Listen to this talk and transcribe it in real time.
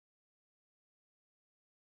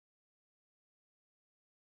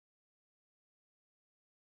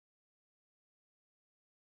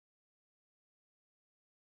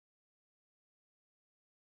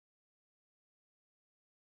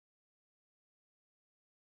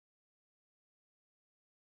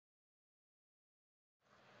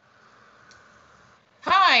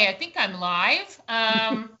Hi, I think I'm live.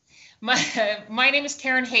 My name is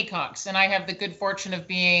Karen Haycox, and I have the good fortune of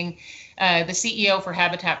being the CEO for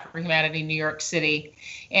Habitat for Humanity New York City.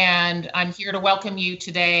 And I'm here to welcome you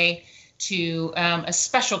today to a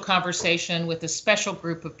special conversation with a special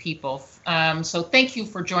group of people. So thank you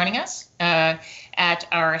for joining us at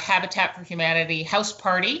our Habitat for Humanity house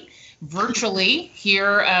party, virtually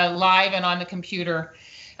here live and on the computer.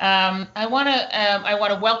 I want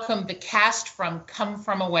to welcome the cast from Come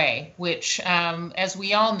From Away, which, as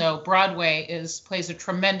we all know, Broadway plays a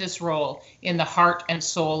tremendous role in the heart and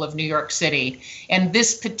soul of New York City. And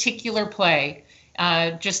this particular play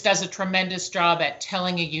just does a tremendous job at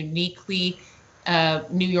telling a uniquely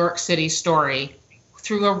New York City story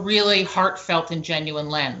through a really heartfelt and genuine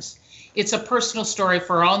lens. It's a personal story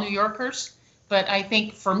for all New Yorkers, but I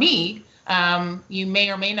think for me, you may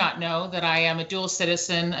or may not know that I am a dual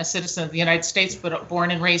citizen, a citizen of the United States, but born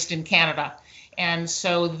and raised in Canada. And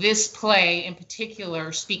so this play in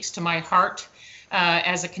particular speaks to my heart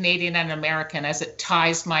as a Canadian and American, as it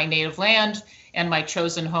ties my native land and my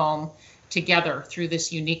chosen home together through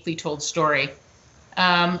this uniquely told story.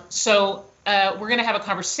 So we're going to have a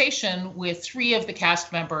conversation with three of the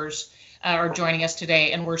cast members are joining us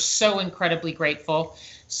today, and we're so incredibly grateful.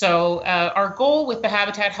 So our goal with the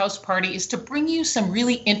Habitat House Party is to bring you some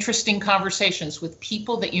really interesting conversations with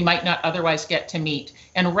people that you might not otherwise get to meet,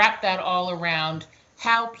 and wrap that all around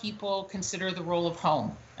how people consider the role of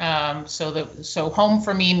home. So home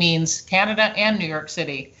for me means Canada and New York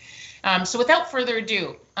City. So without further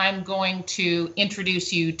ado, I'm going to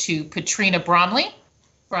introduce you to Petrina Bromley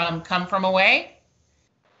from Come From Away.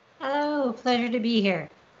 Hello, pleasure to be here.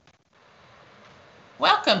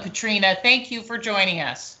 Welcome, Petrina. Thank you for joining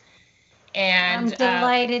us. And I'm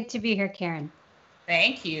delighted to be here, Karen.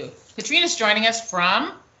 Thank you. Petrina's joining us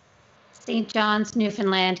from St. John's,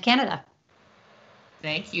 Newfoundland, Canada.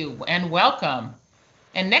 Thank you and welcome.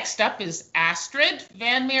 And next up is Astrid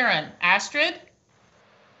Van Wieren. Astrid?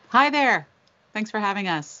 Hi there. Thanks for having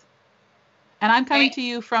us. And I'm coming to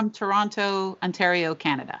you from Toronto, Ontario,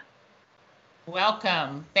 Canada.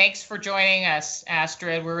 Welcome. Thanks for joining us,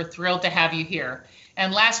 Astrid. We're thrilled to have you here.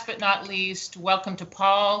 And last but not least, welcome to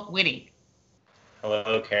Paul Whitty.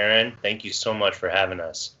 Hello, Karen. Thank you so much for having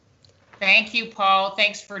us. Thank you, Paul.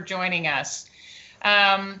 Thanks for joining us.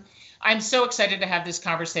 I'm so excited to have this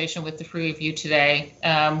conversation with the three of you today.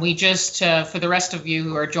 We just, for the rest of you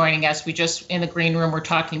who are joining us, we just in the green room, we're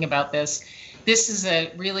talking about this. This is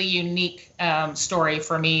a really unique story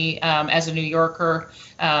for me as a New Yorker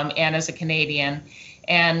and as a Canadian.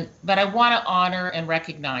 But I want to honor and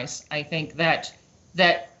recognize, I think, that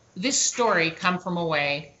this story, Come From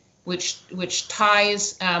Away, which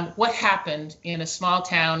ties what happened in a small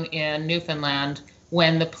town in Newfoundland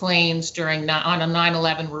when the planes on a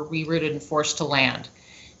 9/11 were rerouted and forced to land.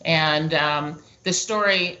 And the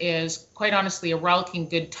story is quite honestly a rollicking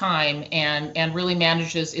good time and really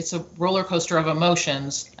manages, it's a roller coaster of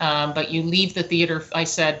emotions, but you leave the theater, I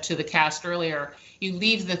said to the cast earlier, you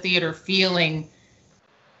leave the theater feeling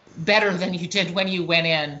better than you did when you went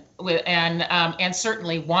in, and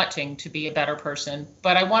certainly wanting to be a better person.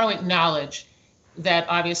 But I want to acknowledge that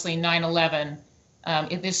obviously 9/11,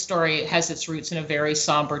 this story has its roots in a very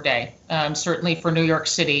somber day, certainly for New York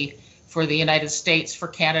City, for the United States, for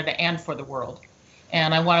Canada, and for the world.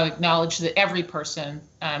 And I want to acknowledge that every person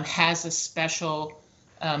has a special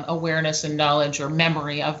awareness and knowledge or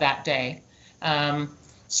memory of that day.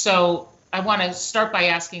 So I want to start by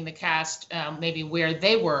asking the cast maybe where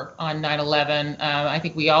they were on 9/11. I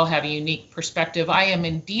think we all have a unique perspective. I am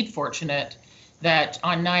indeed fortunate that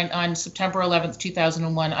on September 11th,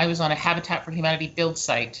 2001, I was on a Habitat for Humanity build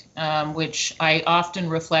site, which I often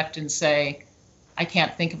reflect and say, I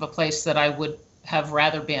can't think of a place that I would have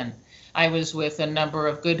rather been. I was with a number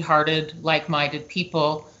of good-hearted, like-minded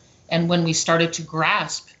people, and when we started to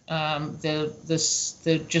grasp the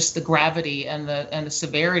gravity and the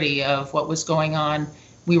severity of what was going on,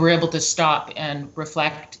 we were able to stop and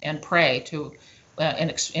reflect and pray to an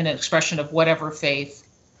expression of whatever faith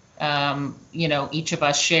each of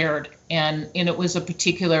us shared, and it was a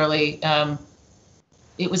particularly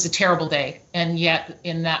it was a terrible day, and yet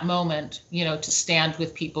in that moment, to stand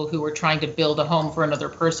with people who were trying to build a home for another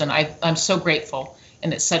person, I'm so grateful,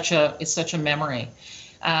 and it's such a memory.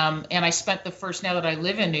 And I spent now that I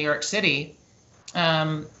live in New York City,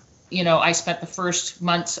 I spent the first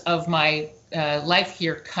months of my life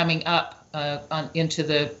here coming up into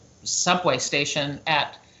the subway station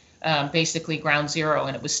at basically ground zero,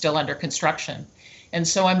 and it was still under construction. And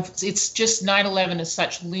so it's just 9/11 as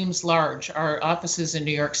such looms large. Our offices in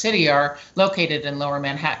New York City are located in Lower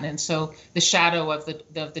Manhattan. And so the shadow of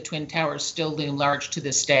the Twin Towers still loom large to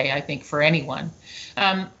this day, I think, for anyone.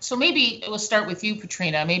 So maybe we'll start with you,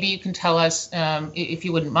 Petrina. Maybe you can tell us, if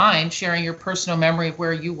you wouldn't mind, sharing your personal memory of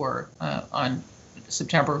where you were on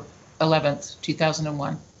September 11th,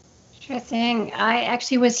 2001. Sure thing. I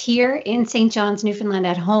actually was here in St. John's, Newfoundland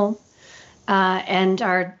at home. And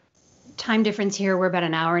our time difference here, we're about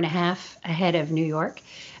an hour and a half ahead of New York.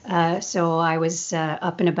 So I was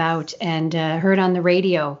up and about and heard on the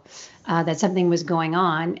radio that something was going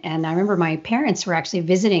on. And I remember my parents were actually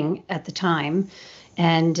visiting at the time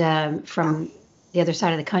and from the other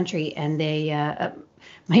side of the country. And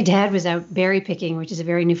my dad was out berry picking, which is a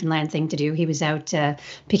very Newfoundland thing to do. He was out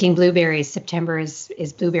picking blueberries. September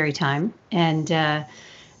is blueberry time. And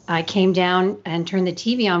I came down and turned the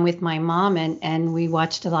TV on with my mom, and we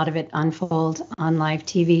watched a lot of it unfold on live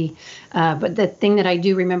TV. But the thing that I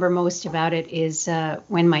do remember most about it is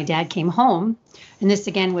when my dad came home, and this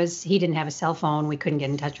again was, he didn't have a cell phone. We couldn't get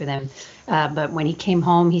in touch with him. But when he came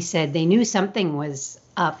home, he said they knew something was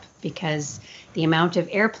up because the amount of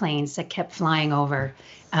airplanes that kept flying over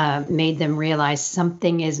made them realize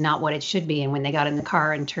something is not what it should be. And when they got in the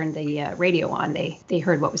car and turned the radio on, they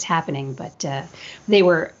heard what was happening, but they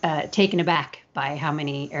were taken aback by how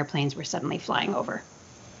many airplanes were suddenly flying over.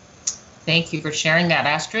 Thank you for sharing that,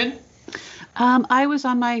 Astrid. I was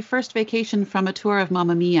on my first vacation from a tour of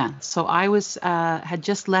Mamma Mia. So I had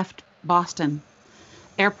just left Boston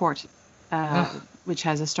Airport, which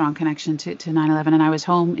has a strong connection to 9/11. And I was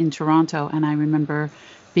home in Toronto, and I remember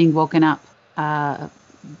being woken up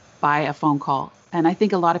by a phone call. And I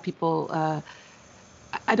think a lot of people,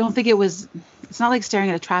 I don't think it's not like staring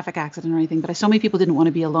at a traffic accident or anything, but so many people didn't want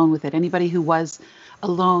to be alone with it. Anybody who was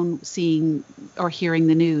alone seeing or hearing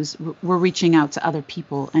the news were reaching out to other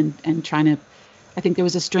people and trying to, I think there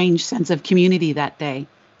was a strange sense of community that day.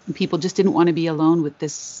 And people just didn't want to be alone with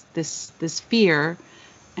this fear.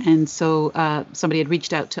 And so somebody had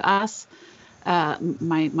reached out to us,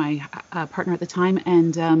 my partner at the time,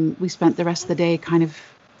 and we spent the rest of the day kind of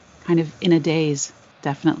in a daze,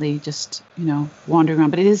 definitely just, wandering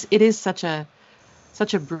around. But it is such a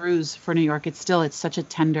bruise for New York. It's such a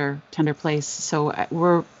tender place. So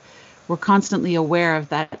we're constantly aware of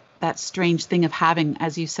that strange thing of having,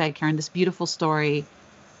 as you said, Karen, this beautiful story,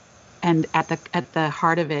 and at the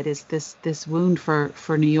heart of it is this wound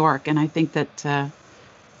for New York. And I think that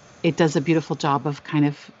it does a beautiful job of kind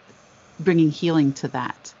of bringing healing to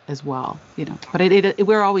that as well, But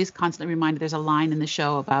we're always constantly reminded. There's a line in the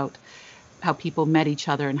show about how people met each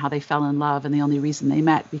other and how they fell in love, and the only reason they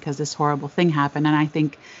met because this horrible thing happened. And I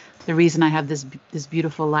think the reason I have this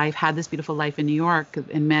beautiful life, had this beautiful life in New York,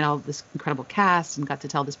 and met all this incredible cast and got to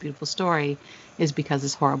tell this beautiful story, is because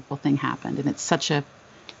this horrible thing happened. And it's such a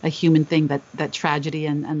human thing that tragedy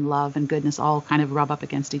and love and goodness all kind of rub up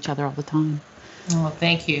against each other all the time. Oh,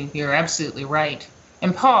 thank you. You're absolutely right.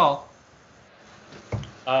 And Paul?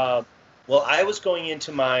 Well, I was going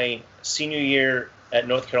into my senior year at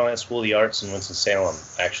North Carolina School of the Arts in Winston-Salem,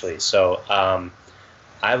 actually. So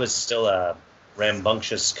I was still a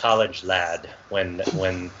rambunctious college lad when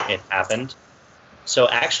it happened. So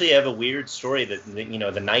actually, I have a weird story that,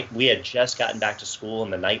 the night we had just gotten back to school,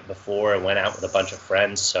 and the night before I went out with a bunch of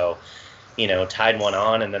friends. So, tied one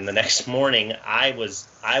on, and then the next morning I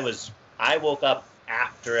woke up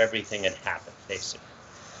after everything had happened, basically.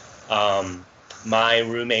 My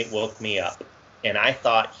roommate woke me up, and I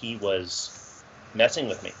thought he was messing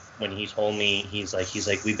with me when he told me, he's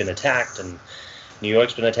like, we've been attacked, and New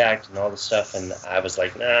York's been attacked, and all this stuff. And I was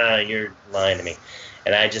like, nah, you're lying to me.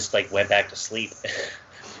 And I just went back to sleep.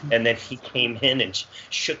 And then he came in and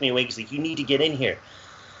shook me awake. He's like, you need to get in here.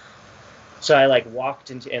 So I walked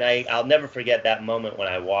into, and I'll never forget that moment when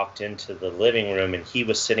I walked into the living room and he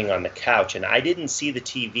was sitting on the couch, and I didn't see the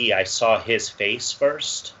TV. I saw his face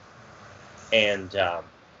first. And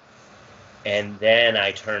then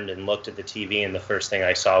I turned and looked at the TV, and the first thing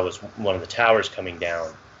I saw was one of the towers coming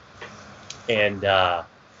down. And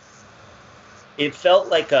it felt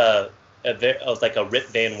like a Rip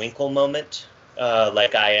Van Winkle moment.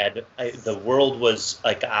 The world was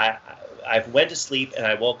like, I went to sleep and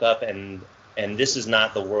I woke up, and this is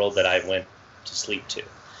not the world that I went to sleep to.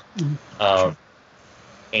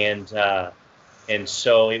 And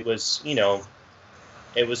so it was,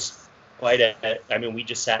 it was quite we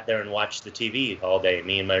just sat there and watched the TV all day,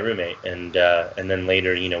 me and my roommate. And then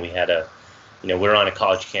later, we had we're on a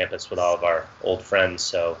college campus with all of our old friends.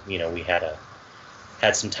 So, we had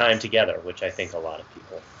some time together, which I think a lot of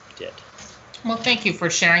people did. Well, thank you for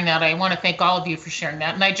sharing that. I want to thank all of you for sharing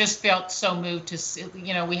that. And I just felt so moved to,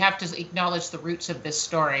 we have to acknowledge the roots of this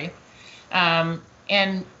story. And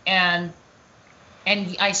I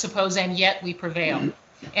suppose, and yet we prevail.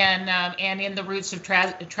 And in the roots of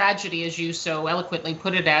tragedy, as you so eloquently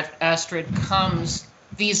put it, Astrid, comes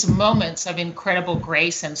these moments of incredible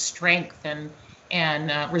grace and strength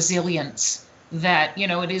and resilience that,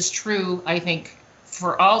 it is true, I think,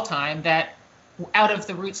 for all time, that out of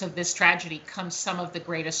the roots of this tragedy comes some of the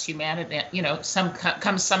greatest humanity,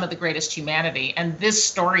 comes some of the greatest humanity. And this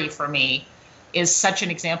story for me is such an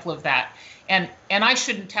example of that. And I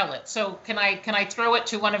shouldn't tell it. So can I throw it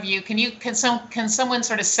to one of you? Can someone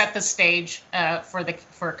sort of set the stage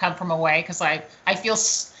for Come From Away? Because I feel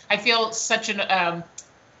such a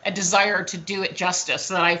desire to do it justice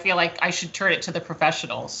that I feel like I should turn it to the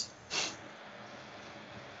professionals.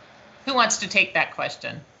 Who wants to take that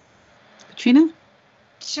question? Petrina?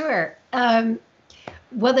 Sure.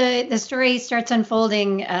 Well, the story starts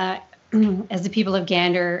unfolding as the people of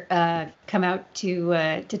Gander come out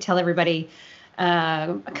to tell everybody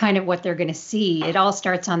kind of what they're going to see. It all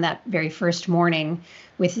starts on that very first morning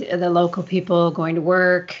with the local people going to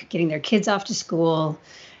work, getting their kids off to school.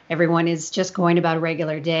 Everyone is just going about a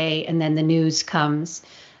regular day, and then the news comes.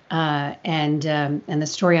 And the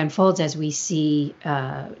story unfolds as we see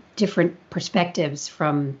different perspectives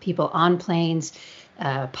from people on planes,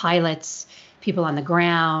 pilots, people on the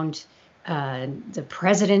ground. The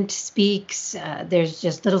president speaks. There's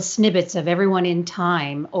just little snippets of everyone in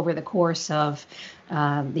time over the course of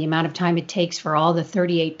the amount of time it takes for all the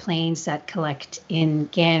 38 planes that collect in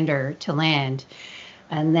Gander to land.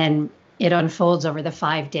 And then it unfolds over the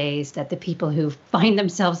 5 days that the people who find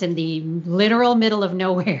themselves in the literal middle of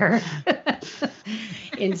nowhere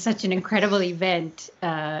in such an incredible event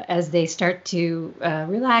as they start to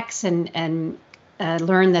relax and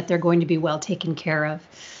learn that they're going to be well taken care of.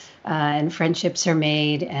 And friendships are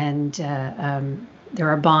made, and there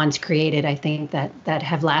are bonds created, I think, that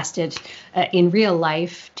have lasted in real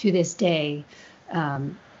life to this day.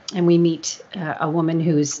 And we meet a woman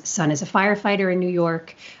whose son is a firefighter in New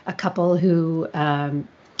York, a couple who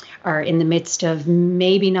are in the midst of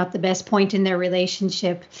maybe not the best point in their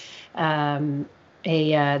relationship, a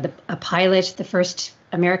pilot, the first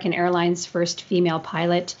American Airlines first female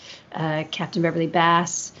pilot, Captain Beverly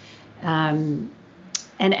Bass, and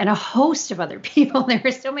a host of other people. There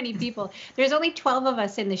are so many people. There's only 12 of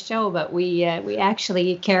us in the show, but we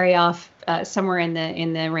actually carry off somewhere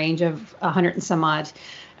in the range of 100 and some odd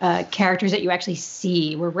characters that you actually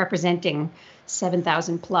see. We're representing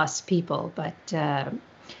 7,000 plus people, but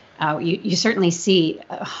you certainly see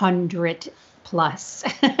 100 plus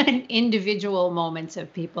individual moments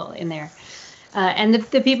of people in there. And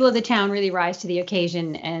the people of the town really rise to the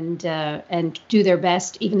occasion and do their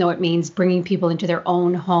best, even though it means bringing people into their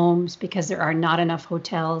own homes because there are not enough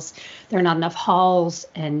hotels, there are not enough halls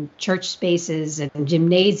and church spaces and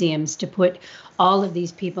gymnasiums to put all of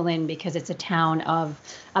these people in, because it's a town of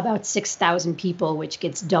about 6,000 people, which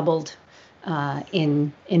gets doubled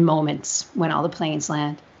in moments when all the planes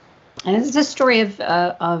land. And it's a story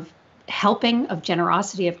of helping, of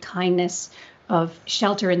generosity, of kindness, of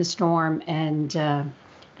shelter in the storm, and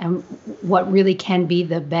what really can be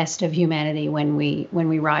the best of humanity when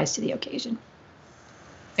we rise to the occasion.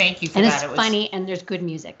 Thank you for and that. And it's funny, and there's good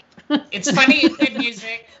music. It's funny and good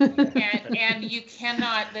music, and you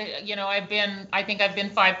cannot. I think I've been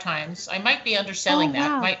 5 times. I might be underselling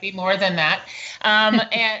that. Might be more than that.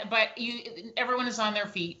 But everyone is on their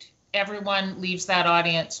feet. Everyone leaves that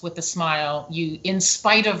audience with a smile. In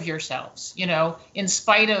spite of yourselves, in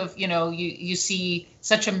spite of, you see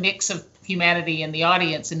such a mix of humanity in the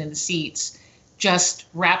audience and in the seats, just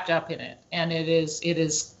wrapped up in it. And it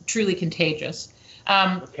is truly contagious.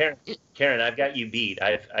 Well, Karen, I've got you beat.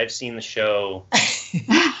 I've seen the show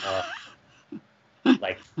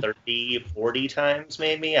like 30, 40 times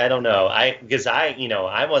maybe. I don't know. Because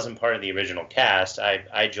I wasn't part of the original cast.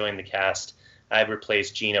 I joined the cast. I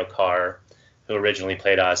replaced Gino Carr, who originally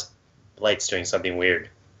played Oz. Light's doing something weird.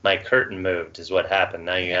 My curtain moved is what happened.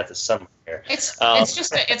 Now you have the sun here. It's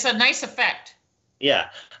just it's a nice effect. Yeah.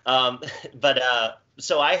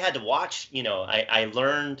 So I had to watch,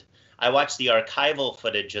 I watched the archival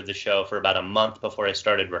footage of the show for about a month before I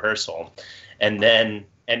started rehearsal. And then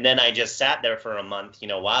I just sat there for a month,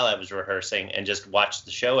 while I was rehearsing, and just watched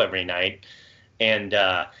the show every night. And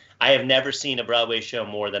I have never seen a Broadway show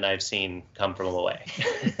more than I've seen Come From Away.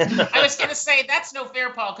 I was going to say that's no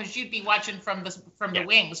fair, Paul, because you'd be watching from the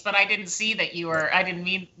wings, but I didn't see that you were. I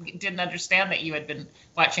didn't understand that you had been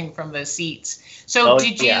watching from the seats. So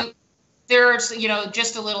did there's,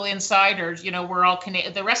 just a little insiders, we're all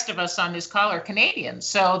the rest of us on this call are Canadians.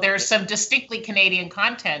 So there's some distinctly Canadian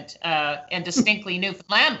content and distinctly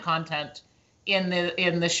Newfoundland content in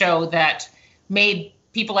the show that made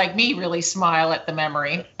people like me really smile at the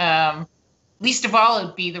memory. Least of all, it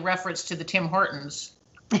would be the reference to the Tim Hortons.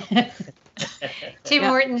 Tim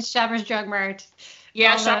Hortons, Shoppers Drug Mart.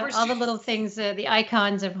 Yeah, all the little things, the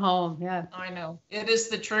icons of home. Yeah, I know. It is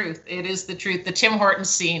the truth. It is the truth. The Tim Hortons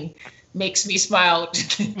scene makes me smile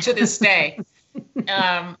to this day.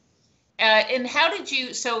 And how did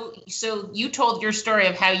you? So you told your story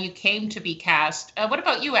of how you came to be cast. What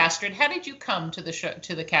about you, Astrid? How did you come to the show,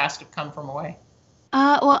 to the cast of Come From Away?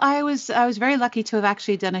 Well, I was very lucky to have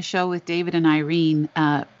actually done a show with David and Irene.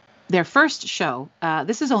 Their first show.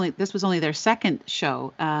 This was only their second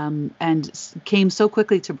show, and came so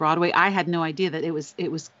quickly to Broadway. I had no idea that it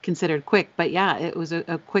was considered quick, but yeah, it was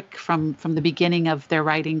a quick from the beginning of their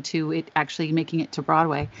writing to it actually making it to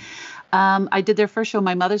Broadway. I did their first show,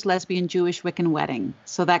 My Mother's Lesbian Jewish Wiccan Wedding,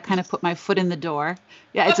 so that kind of put my foot in the door.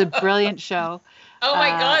 Yeah, it's a brilliant show. Oh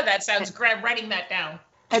my God, that sounds great. I'm writing that down.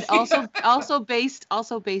 And also based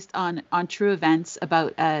on true events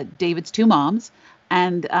about David's two moms.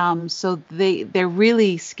 And so they're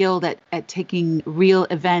really skilled at taking real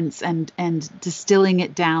events and distilling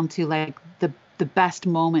it down to like the best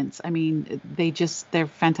moments. I mean, they're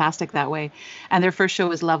fantastic that way. And their first show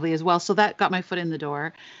was lovely as well. So that got my foot in the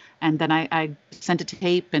door. And then I sent a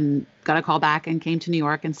tape and got a call back and came to New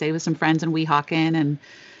York and stayed with some friends in Weehawken, and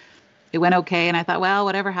it went okay. And I thought, well,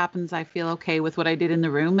 whatever happens, I feel okay with what I did in the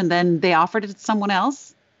room. And then they offered it to someone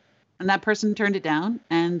else, and that person turned it down.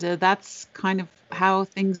 And that's kind of how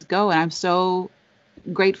things go. And I'm so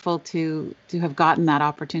grateful to have gotten that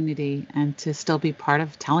opportunity and to still be part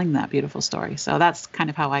of telling that beautiful story. So that's kind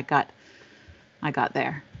of how I got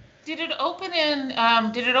there. Did it open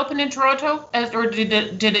in Toronto, or did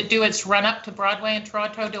it do its run up to Broadway in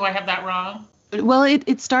Toronto? Do I have that wrong? Well,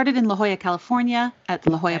 it started in La Jolla, California, at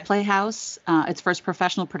the La Jolla Playhouse, its first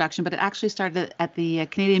professional production, but it actually started at the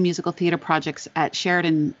Canadian Musical Theatre Projects at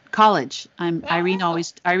Sheridan College.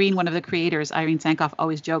 Irene, one of the creators, Irene Sankoff,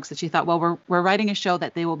 always jokes that she thought, well, we're writing a show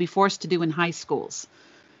that they will be forced to do in high schools.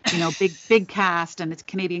 Big cast, and it's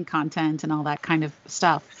Canadian content and all that kind of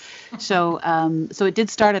stuff. So it did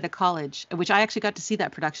start at a college, which I actually got to see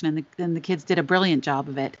that production, and the kids did a brilliant job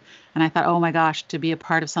of it. And I thought, oh my gosh, to be a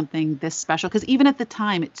part of something this special, because even at the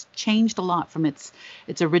time, it's changed a lot from its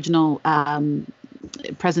original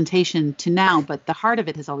presentation to now, but the heart of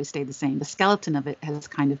it has always stayed the same. The skeleton of it has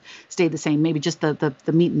kind of stayed the same. Maybe just the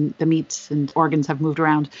meat and organs have moved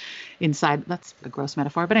around inside. That's a gross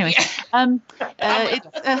metaphor, but anyway,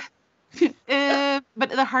 but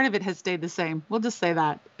the heart of it has stayed the same. We'll just say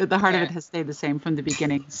that the heart of it has stayed the same from the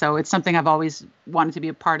beginning. So it's something I've always wanted to be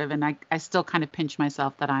a part of, and I still kind of pinch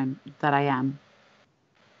myself that I am.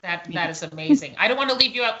 That is amazing. I don't want to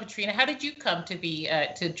leave you out, Petrina. How did you come to be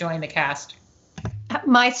to join the cast?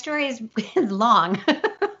 My story is long.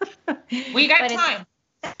 We got time.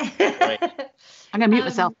 I'm gonna mute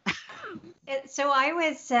myself. So I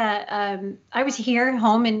was here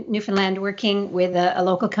home in Newfoundland working with a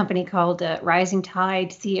local company called Rising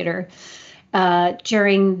Tide Theatre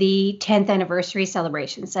during the 10th anniversary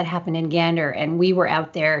celebrations that happened in Gander, and we were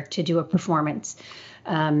out there to do a performance.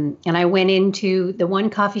 And I went into the one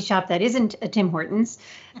coffee shop that isn't a Tim Hortons.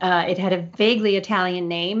 It had a vaguely Italian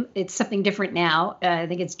name. It's something different now. I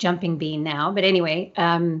think it's Jumping Bean now. But anyway,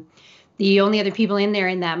 the only other people in there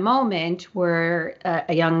in that moment were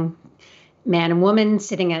a young man and woman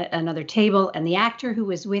sitting at another table, and the actor who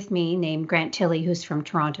was with me, named Grant Tilley, who's from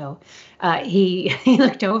Toronto. He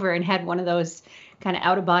looked over and had one of those kind of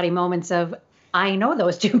out-of-body moments of, I know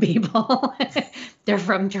those two people. They're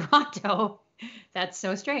from Toronto. That's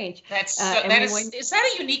so strange. Is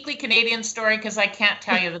that a uniquely Canadian story? Because I can't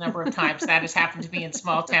tell you the number of times that has happened to me in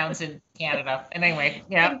small towns in Canada. And anyway,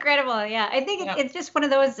 yeah. Incredible. Yeah. I think it's just one of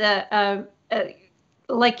those,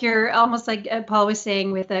 like you're almost like Paul was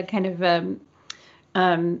saying with a kind of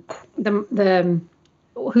the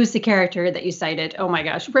who's the character that you cited? Oh my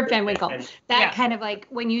gosh, Rip Van Winkle. That kind of like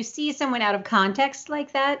when you see someone out of context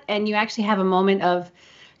like that, and you actually have a moment of,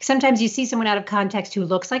 sometimes you see someone out of context who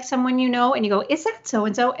looks like someone you know, and you go, is that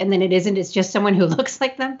so-and-so? And then it isn't, it's just someone who looks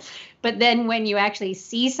like them. But then when you actually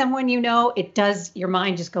see someone you know, it does, your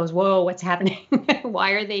mind just goes, whoa, what's happening?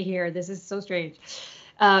 Why are they here? This is so strange.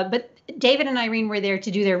 But David and Irene were there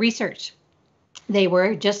to do their research. They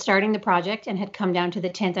were just starting the project and had come down to the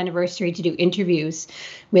 10th anniversary to do interviews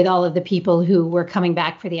with all of the people who were coming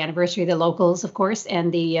back for the anniversary, the locals, of course,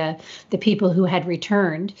 and the people who had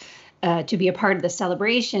returned. to be a part of the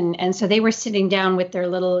celebration. And so they were sitting down with their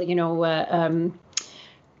little,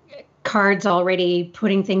 cards already,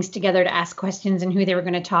 putting things together to ask questions and who they were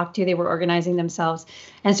going to talk to. They were organizing themselves.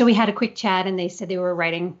 And so we had a quick chat, and they said they were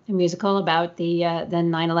writing a musical about the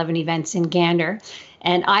 9/11 events in Gander.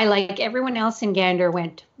 And I, like everyone else in Gander,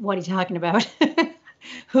 went, "What are you talking about?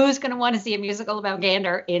 Who's going to want to see a musical about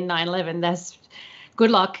Gander in 9/11? That's good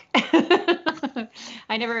luck."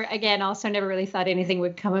 I never really thought anything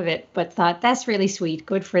would come of it, but thought that's really sweet.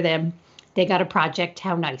 Good for them. They got a project.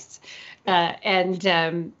 How nice.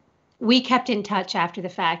 We kept in touch after the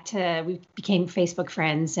fact. We became Facebook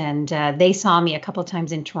friends, and they saw me a couple of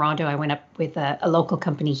times in Toronto. I went up with a local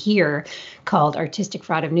company here called Artistic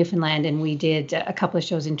Fraud of Newfoundland, and we did a couple of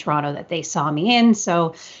shows in Toronto that they saw me in.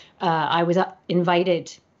 So I was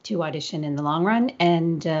invited to audition in the long run,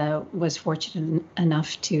 and was fortunate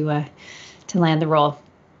enough to land the role.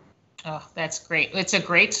 Oh, that's great. It's a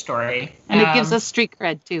great story. And it gives us street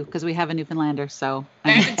cred too, because we have a Newfoundlander. So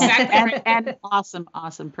that's exactly right. and an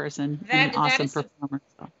awesome person, and an awesome performer.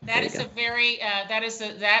 So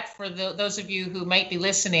for those of you who might be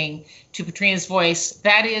listening to Petrina's voice,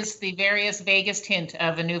 that is the vaguest hint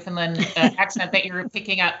of a Newfoundland accent that you're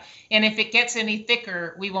picking up. And if it gets any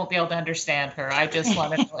thicker, we won't be able to understand her. I just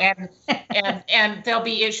want to know. And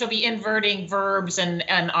she'll be inverting verbs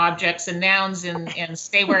and objects and nouns and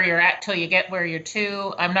stay where you're at till you get where you're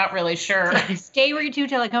to. I'm not really sure. Stay where you're to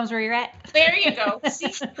till it comes where you're at. There you go.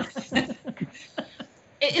 See?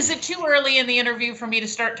 Is it too early in the interview for me to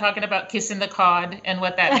start talking about kissing the cod and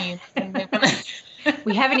what that means?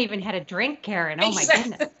 We haven't even had a drink, Karen. Oh my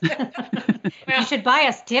goodness. Well, you should buy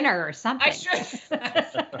us dinner or something. I should.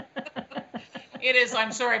 It is.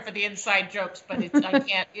 I'm sorry for the inside jokes, but I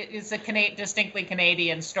can't. It's a distinctly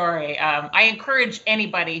Canadian story. I encourage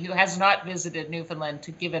anybody who has not visited Newfoundland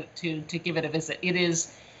to give it a visit. It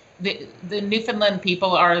is. The Newfoundland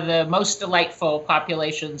people are the most delightful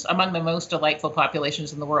populations, among the most delightful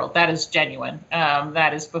populations in the world. That is genuine.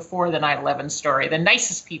 That is before the 9/11 story. The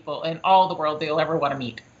nicest people in all the world that you'll ever want to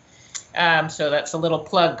meet. So that's a little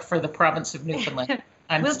plug for the province of Newfoundland.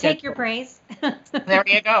 We'll take your praise. There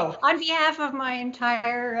you go. On behalf of my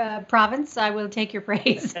entire province, I will take your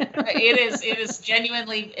praise. It is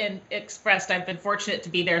genuinely expressed. I've been fortunate to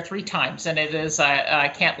be there 3 times, and it is. I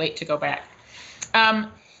can't wait to go back.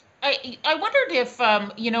 I wondered if,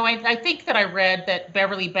 I think that I read that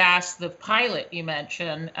Beverly Bass, the pilot you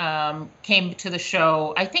mentioned, came to the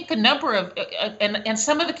show. I think a number of, and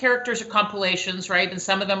some of the characters are compilations, right? And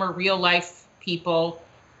some of them are real life people.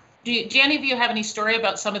 Do any of you have any story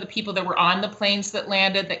about some of the people that were on the planes that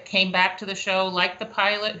landed that came back to the show, like the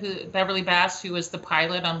pilot, Beverly Bass, who was the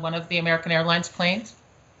pilot on one of the American Airlines planes?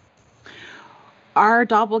 Our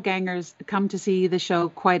doppelgangers come to see the show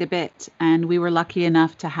quite a bit, and we were lucky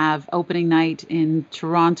enough to have opening night in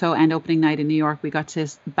Toronto and opening night in New York. We got to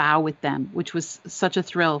bow with them, which was such a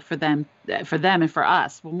thrill for them and for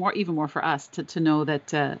us. Well, even more for us to know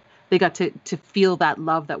that they got to feel that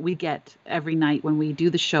love that we get every night when we do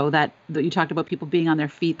the show. That you talked about, people being on their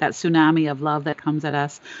feet, that tsunami of love that comes at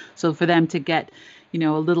us. So for them to get, a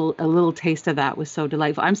little taste of that was so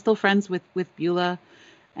delightful. I'm still friends with Beulah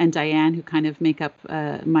and Diane, who kind of make up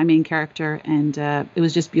my main character. And it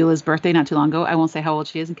was just Beulah's birthday not too long ago. I won't say how old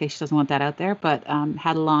she is in case she doesn't want that out there, but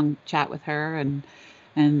had a long chat with her.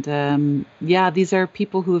 And these are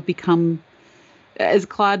people who have become, as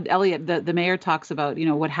Claude Elliott, the mayor, talks about,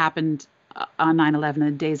 what happened on 9/11 and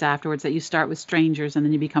the days afterwards, that you start with strangers and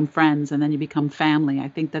then you become friends and then you become family. I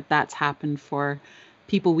think that that's happened for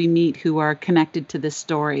people we meet who are connected to this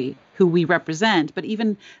story, who we represent. But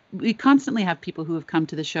even we constantly have people who have come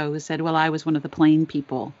to the show who said, well, I was one of the plane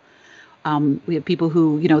people. We have people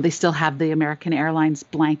who, they still have the American Airlines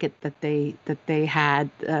blanket that they had,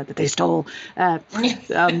 that they stole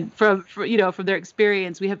from their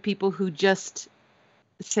experience. We have people who just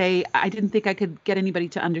say, I didn't think I could get anybody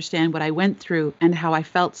to understand what I went through and how I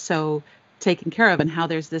felt so taken care of, and how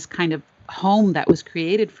there's this kind of home that was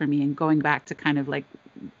created for me, and going back to kind of like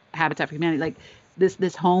Habitat for Humanity, like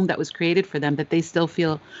this home that was created for them that they still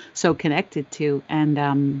feel so connected to.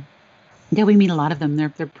 And we meet a lot of them. They're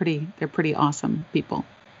pretty awesome people.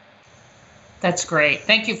 That's great.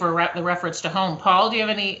 Thank you for the reference to home. Paul, do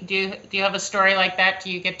you have a story like that?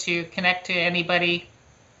 Do you get to connect to anybody?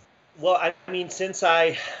 Well, I mean, since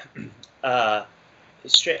I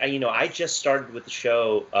just started with the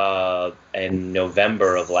show in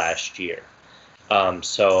November of last year.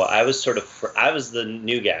 So I was I was the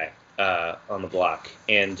new guy on the block,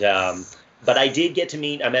 and but I did get to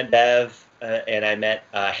meet. I met Bev, and I met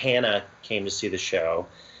Hannah. Came to see the show,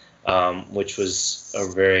 which was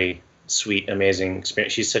a very sweet, amazing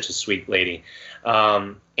experience. She's such a sweet lady.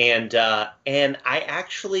 And I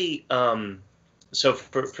actually, so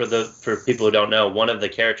for people who don't know, one of the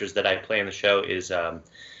characters that I play in the show is a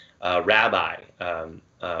rabbi,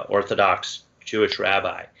 Orthodox Jewish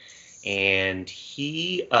rabbi, and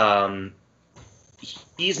he's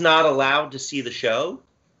not allowed to see the show,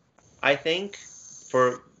 I think,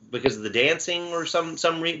 because of the dancing or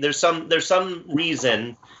there's some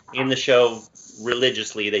reason in the show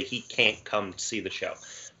religiously that he can't come see the show.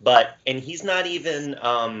 And he's not even,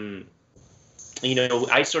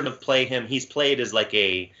 I sort of play him. He's played as like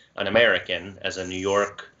an American, as a New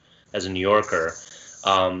Yorker.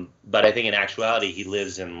 But I think in actuality he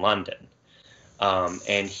lives in London.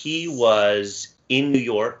 And he was in New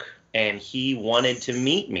York, and he wanted to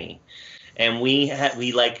meet me. And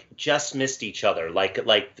we like just missed each other. Like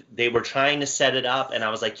they were trying to set it up, and I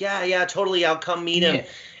was like, yeah, totally, I'll come meet him. Yeah.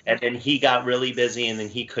 And then he got really busy, and then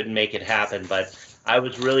he couldn't make it happen. But I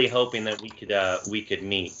was really hoping that we could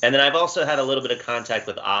meet. And then I've also had a little bit of contact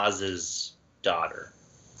with Oz's daughter,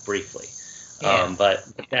 briefly. Yeah. But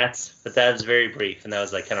that's very brief, and that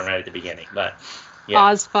was like kind of right at the beginning. But yeah.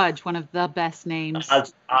 Oz Fudge, one of the best names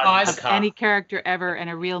Oz of any character ever, and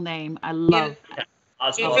a real name. I love that.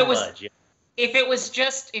 Oz Fudge. If it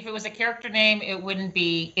was a character name, it wouldn't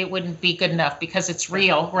be good enough because it's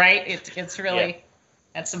real, right? It's really. Yeah.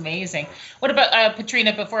 That's amazing. What about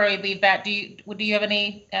Petrina? Before we leave that, do you have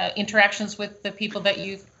any interactions with the people that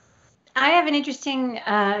you've? I have an interesting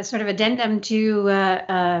sort of addendum to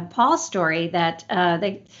Paul's story that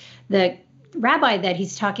the rabbi that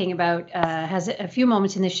he's talking about has a few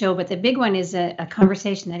moments in the show, but the big one is a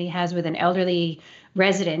conversation that he has with an elderly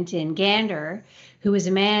resident in Gander, who is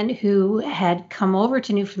a man who had come over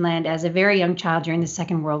to Newfoundland as a very young child during the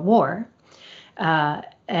Second World War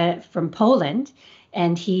from Poland.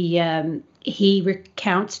 And he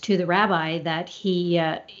recounts to the rabbi that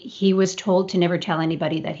he was told to never tell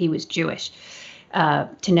anybody that he was Jewish, to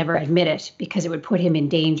never admit it because it would put him in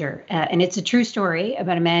danger. And it's a true story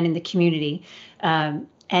about a man in the community. And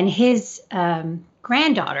his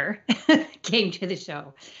granddaughter came to the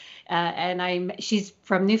show. She's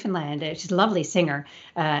from Newfoundland. She's a lovely singer.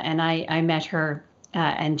 And I met her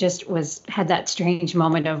and just had that strange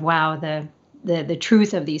moment of, wow, the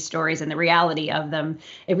truth of these stories and the reality of them.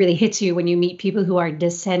 It really hits you when you meet people who are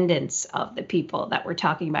descendants of the people that we're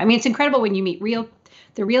talking about. I mean, it's incredible when you meet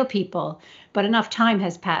the real people, but enough time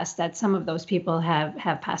has passed that some of those people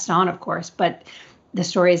have passed on, of course, but the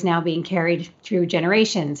story is now being carried through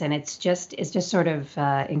generations, and it's just sort of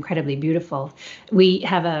incredibly beautiful.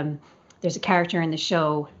 There's a character in the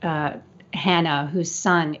show, Hannah, whose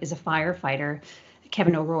son is a firefighter,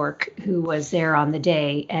 Kevin O'Rourke, who was there on the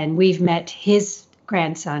day, and we've met his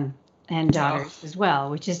grandson and daughters as well,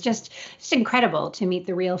 which is just incredible to meet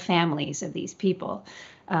the real families of these people.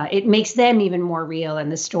 It makes them even more real, and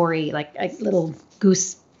the story like a little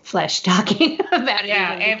goose flesh talking about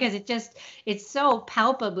it, because it's so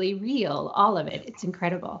palpably real, all of it. It's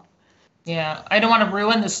incredible. Yeah, I don't want to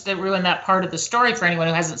ruin that part of the story for anyone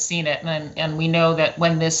who hasn't seen it, and we know that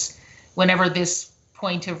whenever this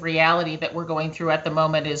point of reality that we're going through at the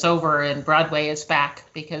moment is over and Broadway is back,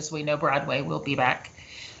 because we know Broadway will be back,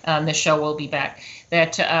 the show will be back,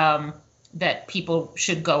 that people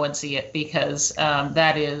should go and see it, because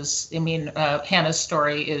that is, I mean, Hannah's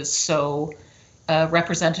story is so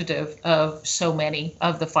representative of so many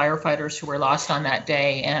of the firefighters who were lost on that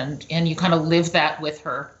day, and you kind of live that with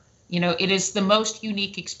her. You know, it is the most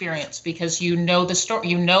unique experience because you know the story,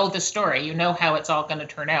 you know how it's all going to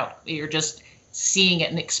turn out. You're just seeing it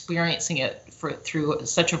and experiencing it through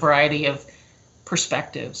such a variety of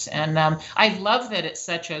perspectives. And I love that it's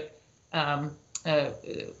such a, I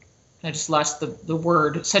just lost the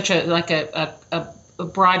word, such a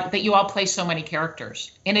broad, that you all play so many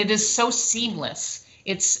characters, and it is so seamless.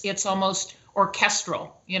 It's almost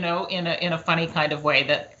orchestral, you know, in a funny kind of way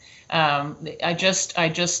that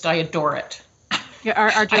I adore it.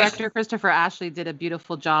 Yeah, our director Christopher Ashley did a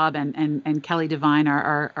beautiful job, and Kelly Devine,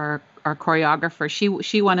 our choreographer,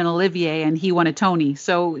 she won an Olivier and he won a Tony.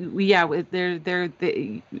 So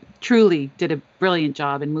they truly did a brilliant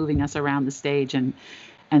job in moving us around the stage, and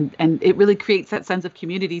it really creates that sense of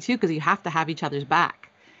community too, because you have to have each other's back,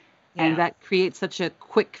 and that creates such a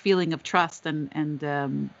quick feeling of trust, and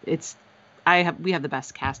we have the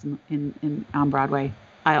best cast in on Broadway.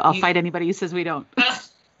 I'll fight anybody who says we don't.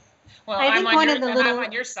 Well, I'm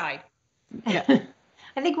on your side. Yeah.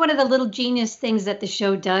 I think one of the little genius things that the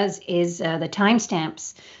show does is the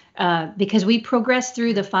timestamps, because we progress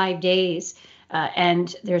through the 5 days,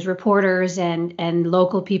 and there's reporters and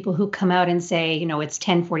local people who come out and say, you know, it's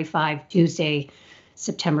 10:45 Tuesday,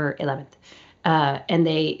 September 11th. And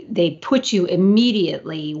they put you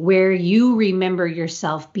immediately where you remember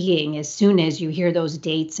yourself being as soon as you hear those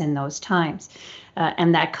dates and those times.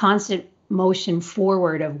 And that constant motion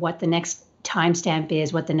forward of what the next timestamp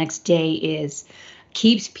is, what the next day is,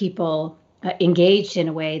 keeps people engaged in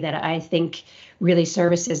a way that I think really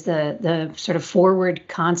services the sort of forward,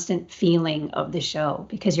 constant feeling of the show,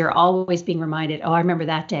 because you're always being reminded, oh, I remember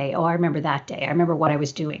that day. Oh, I remember that day. I remember what I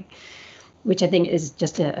was doing, which I think is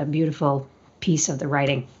just a beautiful piece of the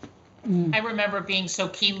writing. I remember being so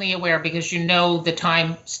keenly aware, because the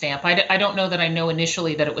time stamp. I don't know that I know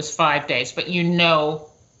initially that it was 5 days, but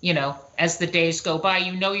as the days go by,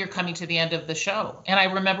 you're coming to the end of the show. And I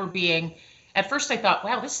remember being, at first I thought,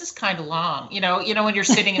 wow, this is kind of long. When you're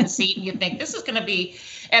sitting in the seat and you think this is going to be,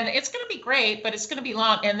 and it's going to be great, but it's going to be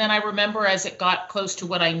long. And then I remember as it got close to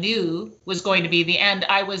what I knew was going to be the end,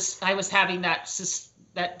 I was having that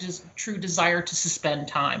true desire to suspend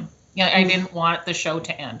time. I didn't want the show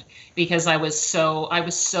to end, because I was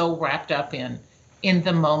so wrapped up in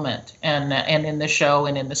the moment and in the show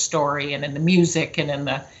and in the story and in the music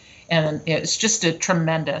and it's just a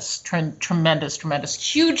tremendous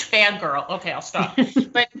huge fangirl. Okay, I'll stop.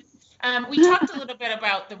 But we talked a little bit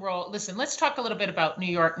about the role. Listen, let's talk a little bit about New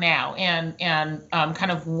York now and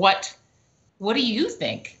kind of what do you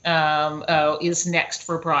think is next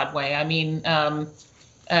for Broadway? I mean,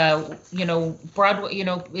 Broadway,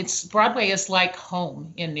 Broadway is like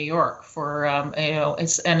home in New York for,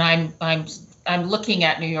 and I'm looking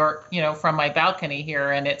at New York, from my balcony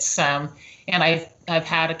here, and it's, and I've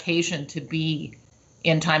had occasion to be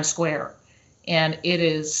in Times Square, and it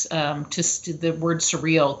is, just the word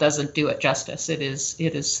surreal doesn't do it justice. It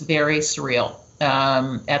is very surreal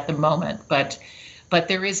at the moment, but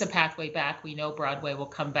there is a pathway back. We know Broadway will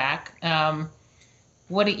come back.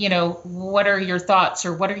 What are your thoughts,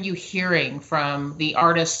 or what are you hearing from the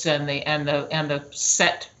artists and the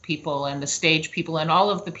set people and the stage people and all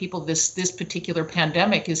of the people? This particular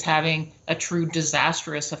pandemic is having a true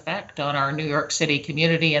disastrous effect on our New York City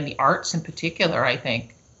community and the arts in particular, I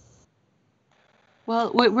think.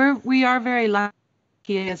 Well, we are very lucky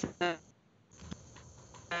as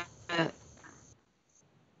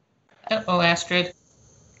Astrid.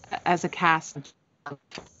 As a cast.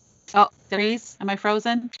 Oh, Therese, am I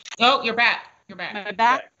frozen? Oh, you're back. You're back. Am I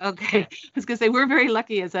back? Okay. I was going to say, we're very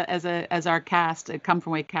lucky as our cast, a Come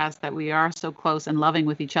From Away cast, that we are so close and loving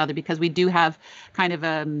with each other, because we do have kind of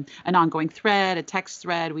an ongoing thread, a text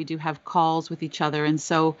thread. We do have calls with each other. And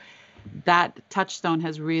so that touchstone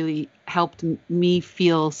has really helped me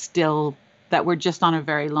feel still that we're just on a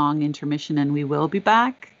very long intermission and we will be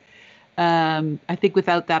back. I think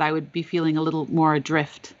without that, I would be feeling a little more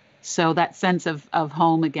adrift. So that sense of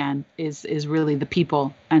home again is really the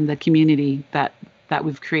people and the community that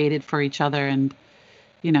we've created for each other. And,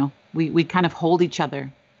 we kind of hold each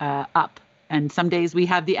other up. And some days we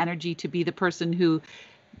have the energy to be the person who,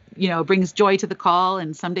 brings joy to the call.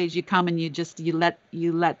 And some days you come and you let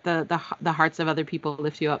the hearts of other people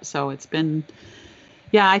lift you up. So it's been,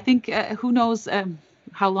 I think who knows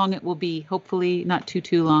how long it will be. Hopefully not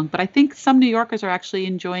too long. But I think some New Yorkers are actually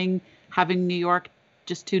enjoying having New York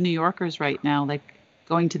just two New Yorkers right now, like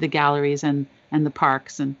going to the galleries and the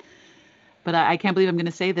parks. But I can't believe I'm going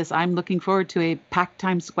to say this. I'm looking forward to a packed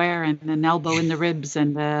Times Square and an elbow in the ribs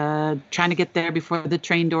and trying to get there before the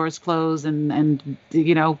train doors close and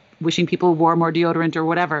wishing people wore more deodorant or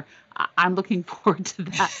whatever. I'm looking forward to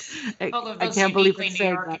that. All of those I can't believe New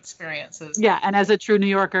York experiences. Yeah, and as a true New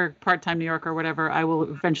Yorker, part-time New Yorker, whatever, I will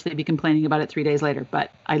eventually be complaining about it 3 days later. But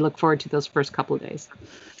I look forward to those first couple of days.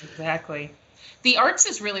 Exactly. The arts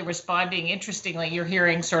is really responding. Interestingly, you're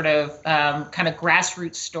hearing sort of kind of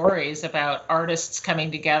grassroots stories about artists coming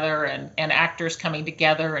together and actors coming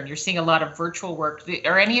together, and you're seeing a lot of virtual work.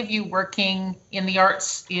 Are any of you working in the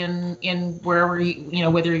arts in wherever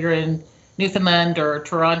whether you're in Newfoundland or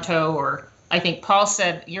Toronto, or I think Paul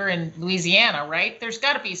said you're in Louisiana, right? There's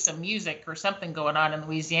got to be some music or something going on in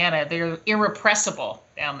Louisiana. They're irrepressible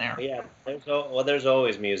down there. Yeah, there's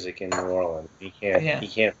always music in New Orleans. You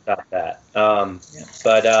can't stop that.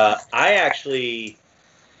 But I actually,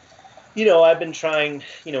 I've been trying,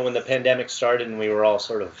 when the pandemic started and we were all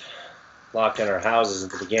sort of locked in our houses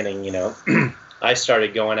at the beginning, I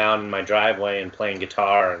started going out in my driveway and playing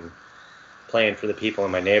guitar and playing for the people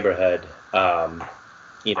in my neighborhood. And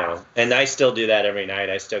I still do that every night.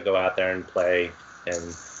 I still go out there and play,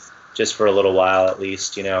 and just for a little while at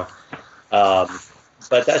least,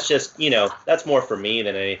 but that's just, that's more for me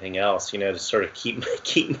than anything else, to sort of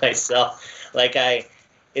keep myself like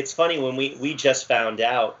it's funny when we just found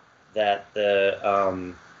out that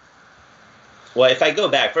Well, if I go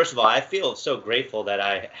back, first of all, I feel so grateful that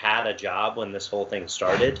I had a job when this whole thing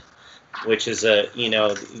started, which is the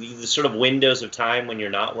sort of windows of time when you're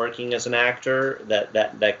not working as an actor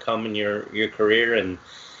that come in your career,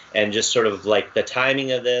 and just sort of like the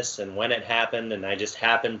timing of this and when it happened, and I just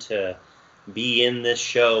happened to be in this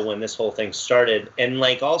show when this whole thing started, and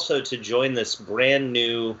like also to join this brand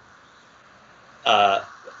new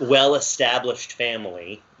well-established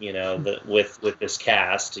family, with this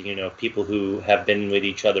cast, people who have been with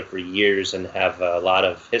each other for years and have a lot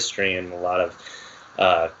of history and a lot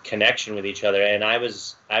of connection with each other. And I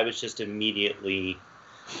was just immediately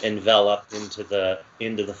enveloped into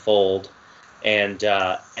the fold, and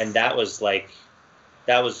that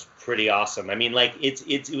was pretty awesome. I mean, like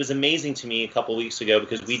it was amazing to me a couple weeks ago,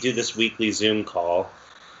 because we do this weekly Zoom call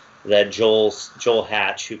that Joel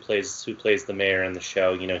Hatch, who plays the mayor in the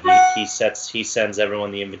show, he sends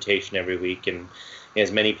everyone the invitation every week, and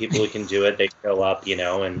as many people who can do it, they show up,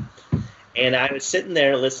 and I was sitting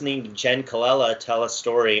there listening to Jen Colella tell a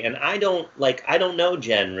story, and I don't know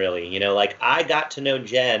Jen really, like I got to know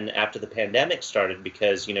Jen after the pandemic started,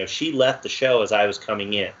 because she left the show as I was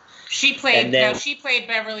coming in. She played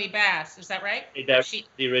Beverly Bass, is that right?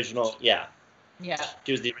 The original, yeah. Yeah.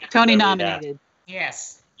 She was the original Tony Beverly nominated. Bass.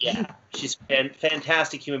 Yes. Yeah, she's a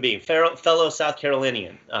fantastic human being, fellow South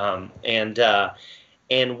Carolinian, and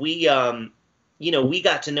we we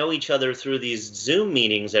got to know each other through these Zoom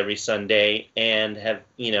meetings every Sunday, and have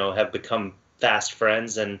become fast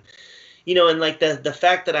friends, and and like the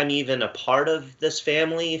fact that I'm even a part of this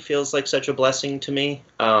family feels like such a blessing to me.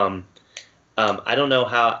 I don't know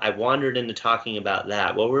how I wandered into talking about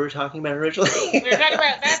that. What were we talking about originally? We were talking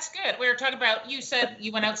about, that's good. We were talking about, you said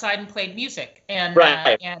you went outside and played music, and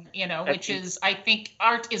right. Which is, I think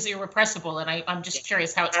art is irrepressible, and I'm just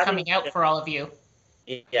curious how it's coming out for all of you.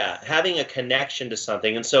 Yeah, having a connection to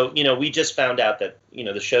something. And so, we just found out that,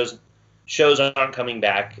 the shows aren't coming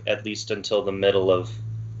back at least until the middle of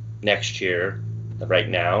next year right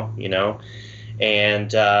now,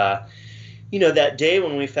 and that day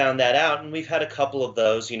when we found that out, and we've had a couple of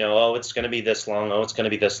those, oh, it's going to be this long, oh, it's going to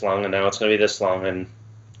be this long, and now it's going to be this long, and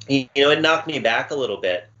it knocked me back a little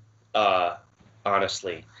bit,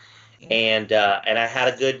 honestly, and I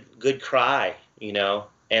had a good cry,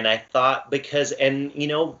 and I thought,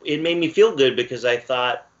 it made me feel good, because I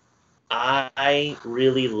thought, I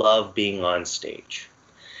really love being on stage.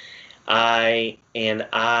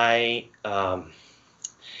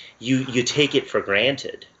 You take it for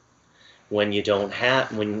granted when you don't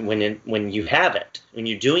have, when you have it, when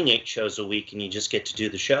you're doing 8 shows a week and you just get to do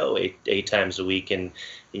the show eight times a week, and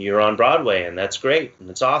you're on Broadway, and that's great and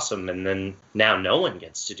it's awesome, and then now no one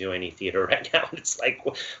gets to do any theater right now. It's like,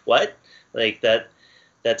 what? Like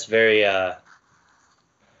that's very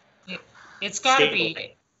it's got to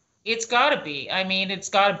be. It's got to be. I mean, it's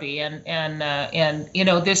got to be. And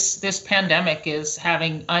this pandemic is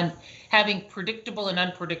having predictable and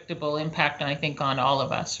unpredictable impact, I think, on all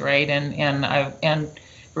of us, right? And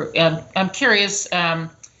I'm curious.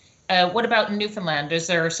 What about in Newfoundland? Is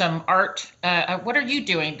there some art? What are you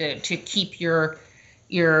doing to keep your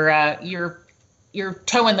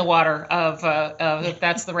toe in the water of if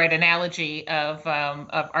that's the right analogy, of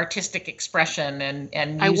artistic expression and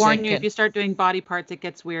music? I warn you, if you start doing body parts, it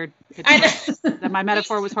gets weird. My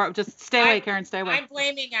metaphor was horrible. Just stay away, Karen. Stay away. I'm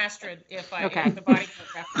blaming Astrid if the body part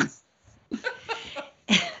reference.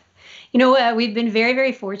 We've been very,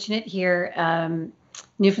 very fortunate here.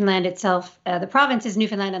 Newfoundland itself, the province is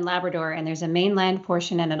Newfoundland and Labrador, and there's a mainland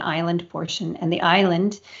portion and an island portion. And the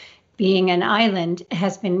island, being an island,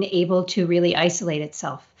 has been able to really isolate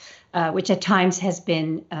itself, which at times has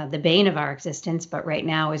been the bane of our existence, but right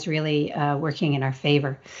now is really working in our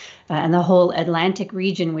favor. And the whole Atlantic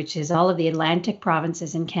region, which is all of the Atlantic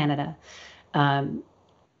provinces in Canada,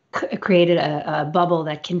 created a bubble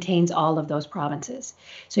that contains all of those provinces.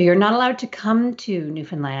 So you're not allowed to come to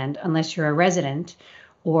Newfoundland unless you're a resident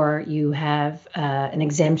or you have an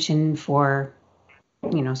exemption for,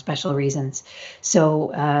 special reasons.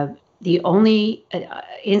 So the only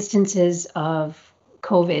instances of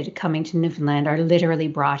COVID coming to Newfoundland are literally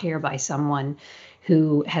brought here by someone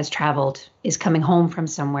who has traveled, is coming home from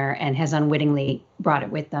somewhere, and has unwittingly brought it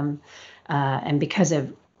with them. And because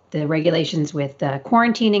of the regulations with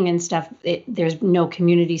quarantining and stuff, there's no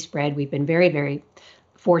community spread. We've been very, very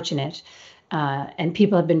fortunate. And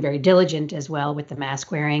people have been very diligent as well with the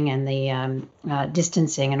mask wearing and the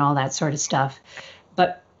distancing and all that sort of stuff.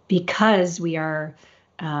 But because we are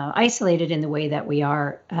isolated in the way that we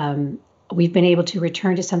are, we've been able to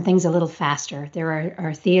return to some things a little faster. There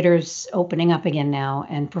are theaters opening up again now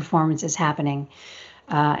and performances happening.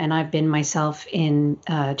 And I've been myself in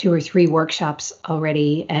 2 or 3 workshops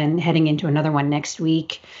already and heading into another one next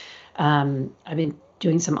week. I've been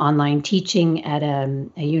doing some online teaching at a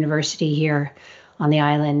university here on the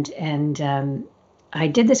island. And I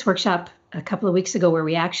did this workshop a couple of weeks ago where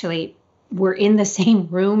we actually were in the same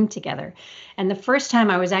room together. And the first time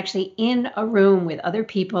I was actually in a room with other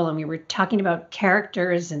people and we were talking about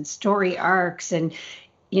characters and story arcs and,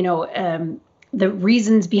 the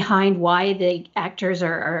reasons behind why the actors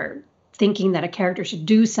are thinking that a character should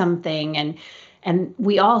do something. And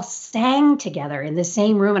we all sang together in the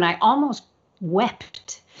same room. And I almost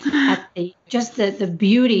wept at the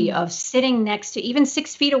beauty of sitting next to, even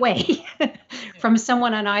 6 feet away from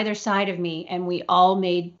someone on either side of me. And we all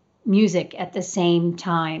made music at the same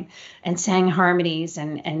time and sang harmonies.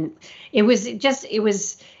 And it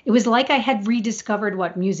was like I had rediscovered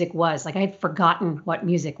what music was. Like I had forgotten what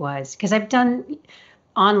music was, because I've done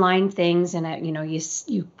online things and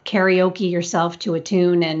you karaoke yourself to a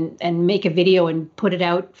tune and make a video and put it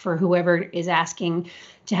out for whoever is asking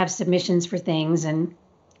to have submissions for things. And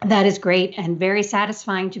that is great and very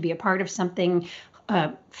satisfying to be a part of something,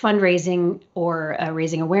 fundraising or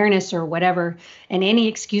raising awareness or whatever. And any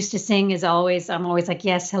excuse to sing I'm always like,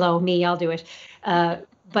 yes, hello, me, I'll do it.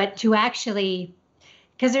 But to actually,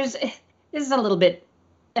 because this is a little bit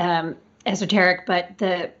esoteric, but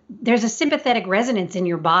there's a sympathetic resonance in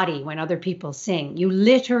your body when other people sing. You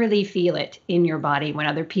literally feel it in your body when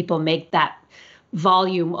other people make that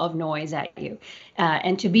volume of noise at you.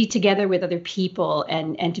 And to be together with other people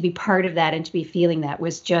and to be part of that and to be feeling that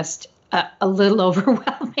was just a little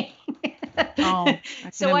overwhelming.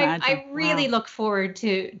 So I really look forward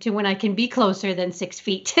to when I can be closer than 6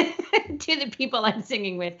 feet to the people I'm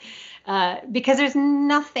singing with, because there's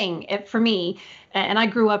nothing for me. And I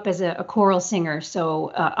grew up as a choral singer,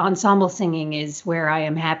 so ensemble singing is where I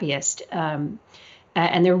am happiest. And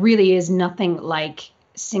there really is nothing like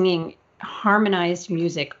singing harmonized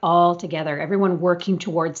music all together, everyone working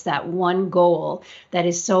towards that one goal that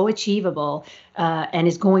is so achievable and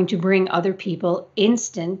is going to bring other people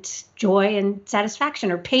instant joy and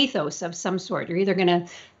satisfaction or pathos of some sort. You're either going to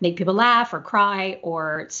make people laugh or cry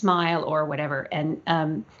or smile or whatever. And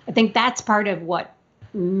I think that's part of what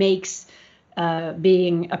makes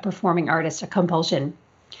being a performing artist a compulsion,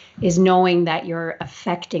 is knowing that you're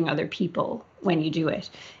affecting other people when you do it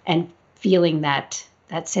and feeling that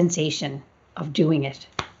sensation of doing it.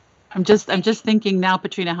 I'm just thinking now,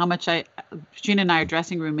 Petrina, how much Petrina and I are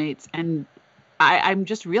dressing room mates, and I'm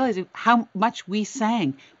just realizing how much we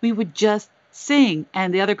sang. We would just sing,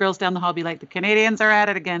 and the other girls down the hall be like, the Canadians are at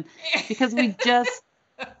it again, because we just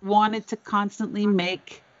wanted to constantly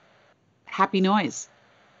make happy noise.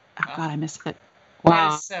 Oh God, I miss it.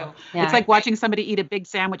 Wow. It's like watching somebody eat a big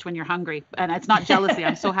sandwich when you're hungry. And it's not jealousy.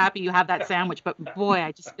 I'm so happy you have that sandwich. But boy,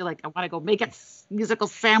 I just feel like I want to go make a musical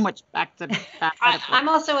sandwich back to back. I'm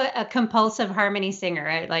also a compulsive harmony singer.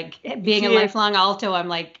 I like being a lifelong alto. I'm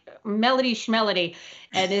like melody schmelody.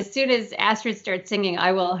 And as soon as Astrid starts singing,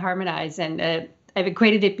 I will harmonize. And I've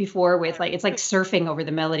equated it before with it's like surfing over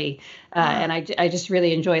the melody. And I just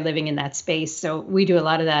really enjoy living in that space. So we do a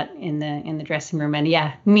lot of that in the dressing room. And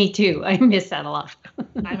yeah, me too. I miss that a lot.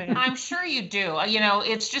 I'm sure you do.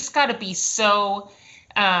 It's just got to be so,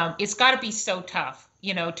 it's got to be so tough,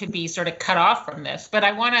 to be sort of cut off from this. But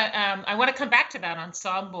I want to come back to that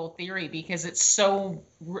ensemble theory because it's so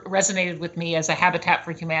resonated with me as a Habitat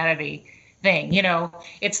for Humanity thing.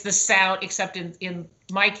 It's the sound, except in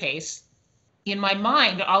my case, in my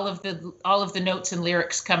mind, all of the notes and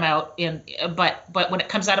lyrics come out but when it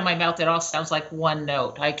comes out of my mouth, it all sounds like one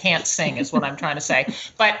note. I can't sing is what I'm trying to say.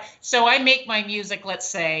 But so I make my music, let's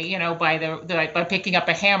say, by picking up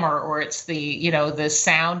a hammer, or it's the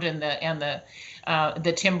sound and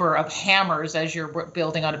the timbre of hammers as you're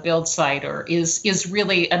building on a build site, or is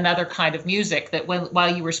really another kind of music that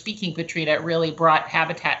while you were speaking, Petrina, it really brought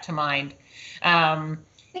Habitat to mind. I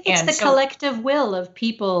think it's the collective will of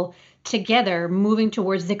people together moving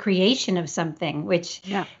towards the creation of something, which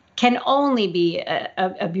can only be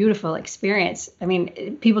a beautiful experience. I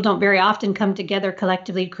mean, people don't very often come together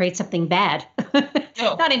collectively to create something bad.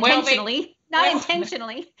 Not intentionally.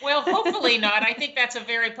 Intentionally. Well, hopefully not. I think that's a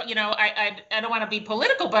very, I don't want to be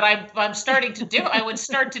political, but I'm starting to I would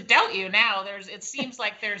start to doubt you now. It seems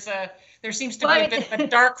like there seems to be a bit of a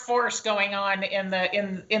dark force going on in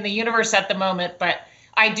the universe at the moment, but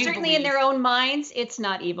I do certainly in their own minds, it's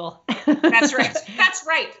not evil. That's right. That's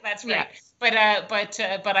right. Yeah.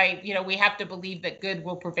 But we have to believe that good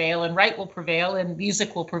will prevail and right will prevail and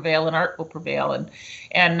music will prevail and art will prevail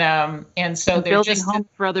and so building homes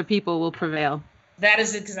for other people will prevail. That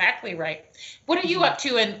is exactly right. What are you up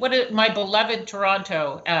to? And my beloved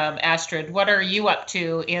Toronto, Astrid, what are you up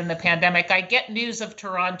to in the pandemic? I get news of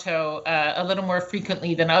Toronto a little more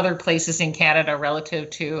frequently than other places in Canada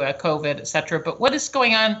relative to COVID, et cetera. But what is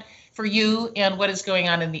going on for you, and what is going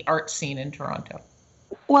on in the art scene in Toronto?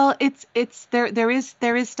 Well, there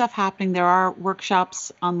is stuff happening. There are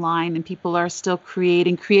workshops online, and people are still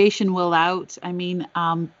creating. Creation will out. I mean,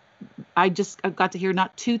 I got to hear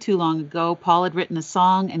not too long ago, Paul had written a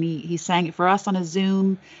song and he sang it for us on a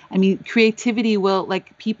Zoom. I mean, creativity will,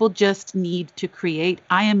 like, people just need to create.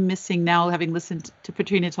 I am missing now, having listened to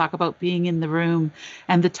Petrina talk about being in the room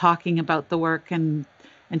and the talking about the work and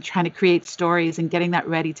trying to create stories and getting that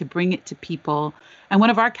ready to bring it to people. And one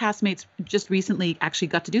of our castmates just recently actually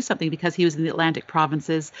got to do something because he was in the Atlantic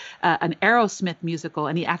provinces, an Aerosmith musical,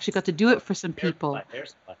 and he actually got to do it for some people.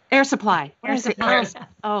 Air Supply.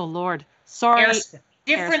 Oh, Lord. Sorry.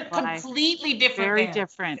 Completely different. Very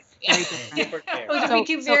different. Very different. Those would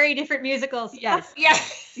be two very different musicals. Yes.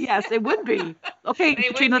 Yes, it would be. Okay,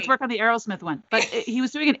 Petrina, let's work on the Aerosmith one. But he was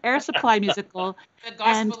doing an Air Supply musical. The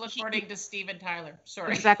Gospel according to Steven Tyler.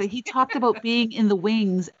 Sorry. Exactly. He talked about being in the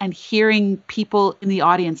wings and hearing people in the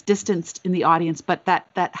audience, distanced in the audience, but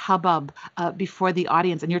that hubbub before the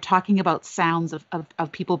audience. And you're talking about sounds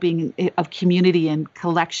of people being of community and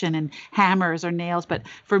collection and hammers or nails. But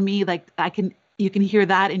for me, like, you can hear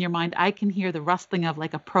that in your mind. I can hear the rustling of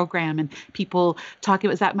like a program and people talking.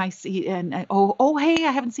 Was that my seat? And oh, hey,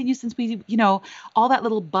 I haven't seen you since we, all that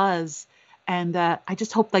little buzz. And I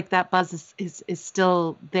just hope like that buzz is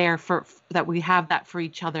still there for that. We have that for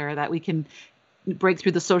each other, that we can break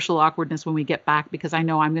through the social awkwardness when we get back, because I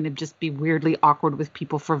know I'm going to just be weirdly awkward with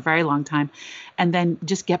people for a very long time. And then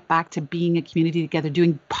just get back to being a community together,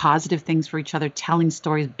 doing positive things for each other, telling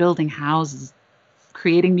stories, building houses,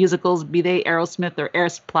 creating musicals, be they Aerosmith or Air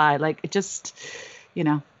Supply. Like, it just,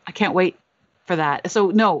 I can't wait for that. So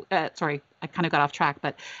no, sorry, I kind of got off track,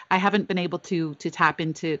 but I haven't been able to tap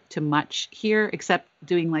into much here, except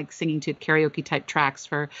doing like singing to karaoke type tracks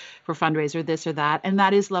for fundraiser, this or that. And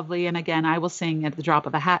that is lovely. And again, I will sing at the drop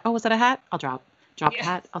of a hat. Oh, was that a hat? I'll drop the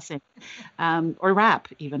hat. I'll sing, or rap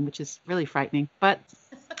even, which is really frightening. But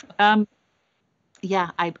I'm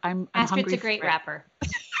Astrid's hungry. A great rapper.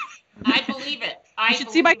 I believe it. You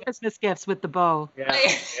should see my Christmas gifts with the bow. Yeah.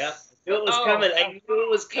 I knew it was coming. I knew it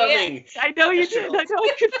was coming. Yeah. I know you did. I know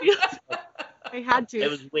I could feel it. I had to. I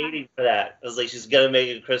was waiting for that. I was like, she's gonna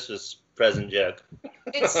make a Christmas present joke.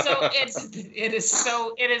 It is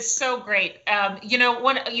so great.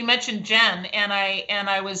 When you mentioned Jen, and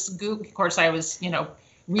I was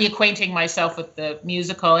reacquainting myself with the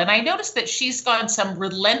musical, and I noticed that she's gone some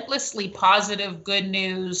relentlessly positive, good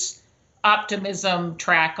news, optimism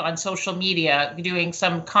track on social media, doing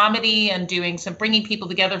some comedy and doing some bringing people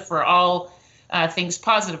together for all things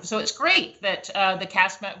positive. So it's great that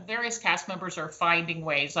the various cast members are finding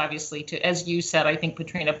ways, obviously, to, as you said, I think,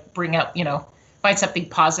 Petrina, bring up, find something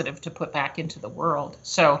positive to put back into the world.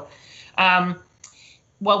 So,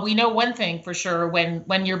 well, we know one thing for sure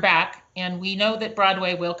when you're back, and we know that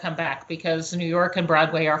Broadway will come back, because New York and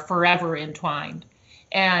Broadway are forever entwined.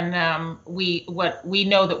 And we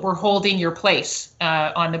know that we're holding your place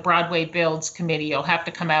on the Broadway Builds Committee. You'll have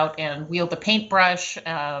to come out and wield a paintbrush,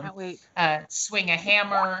 swing a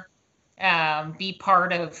hammer, be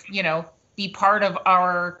part of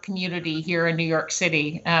our community here in New York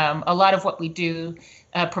City. A lot of what we do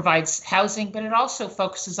provides housing, but it also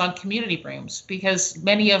focuses on community rooms, because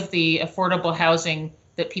many of the affordable housing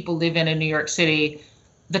that people live in New York City,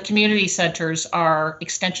 the community centers are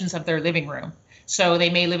extensions of their living room. So they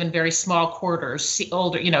may live in very small quarters,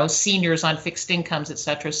 older, seniors on fixed incomes, et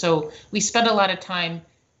cetera. So we spend a lot of time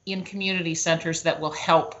in community centers that will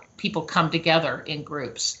help people come together in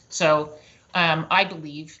groups. So I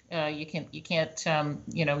believe you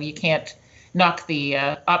can't knock the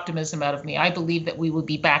optimism out of me. I believe that we will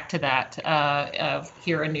be back to that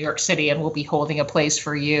here in New York City, and we'll be holding a place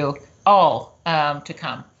for you all to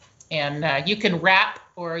come. And you can rap,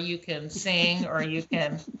 or you can sing, or you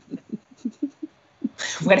can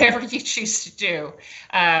whatever you choose to do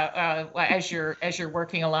as you're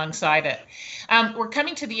working alongside it. We're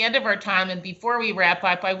coming to the end of our time, and before we wrap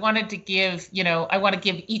up, I want to give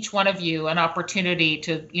each one of you an opportunity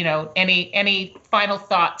to, any final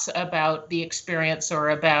thoughts about the experience, or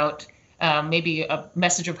about maybe a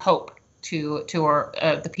message of hope to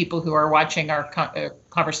the people who are watching our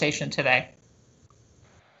conversation today.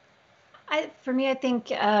 For me, I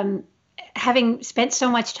think having spent so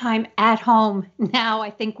much time at home now,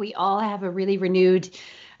 I think we all have a really renewed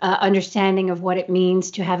understanding of what it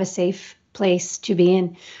means to have a safe place to be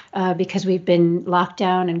in because we've been locked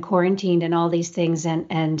down and quarantined and all these things.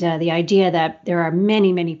 And the idea that there are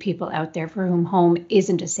many, many people out there for whom home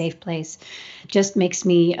isn't a safe place just makes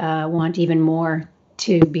me want even more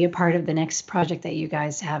to be a part of the next project that you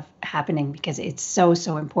guys have happening, because it's so,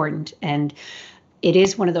 so important. And it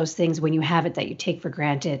is one of those things when you have it that you take for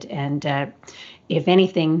granted. And if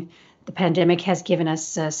anything, the pandemic has given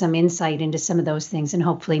us some insight into some of those things and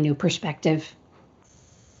hopefully new perspective.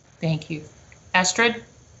 Thank you. Astrid?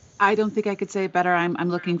 I don't think I could say it better. I'm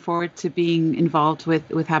looking forward to being involved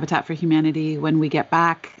with Habitat for Humanity when we get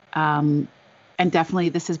back. And definitely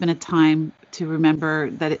this has been a time to remember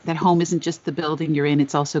that home isn't just the building you're in,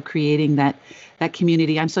 it's also creating that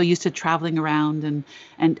community. I'm so used to traveling around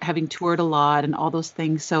and having toured a lot and all those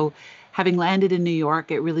things. So having landed in New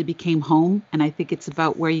York, it really became home. And I think it's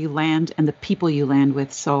about where you land and the people you land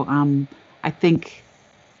with. So I think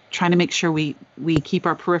trying to make sure we keep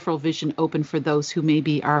our peripheral vision open for those who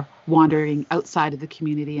maybe are wandering outside of the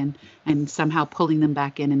community and somehow pulling them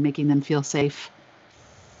back in and making them feel safe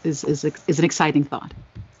is an exciting thought.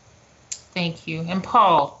 Thank you. And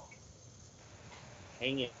Paul?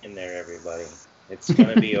 Hang in there, everybody. It's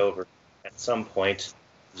going to be over at some point.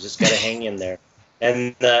 You just got to hang in there.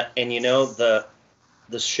 And you know, the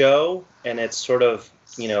show, and it's sort of,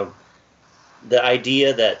 you know, the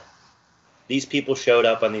idea that these people showed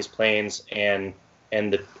up on these planes, and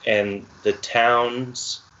the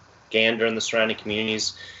towns, Gander and the surrounding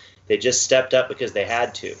communities, they just stepped up because they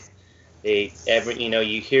had to. You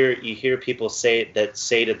hear people say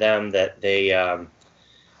to them that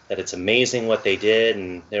that it's amazing what they did,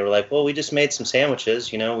 and they were like, well, we just made some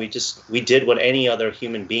sandwiches, you know, we did what any other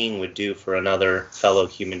human being would do for another fellow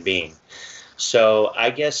human being. So I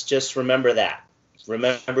guess just remember that.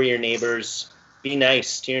 Remember your neighbors. Be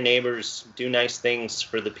nice to your neighbors. Do nice things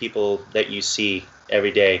for the people that you see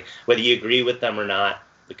every day, whether you agree with them or not,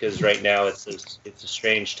 because right now it's a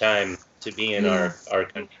strange time to be in our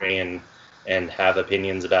country and have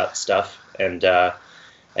opinions about stuff.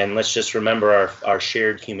 And let's just remember our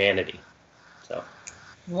shared humanity. So.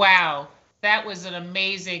 Wow. That was an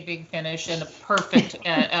amazing big finish and a perfect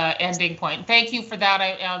ending point. Thank you for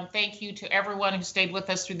that. Thank you to everyone who stayed with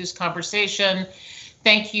us through this conversation.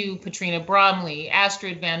 Thank you, Petrina Bromley,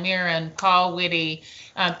 Astrid Van Wieren, Paul Whitty.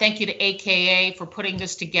 Thank you to AKA for putting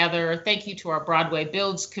this together. Thank you to our Broadway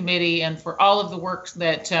Builds Committee and for all of the work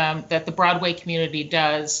that the Broadway community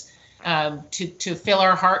does to fill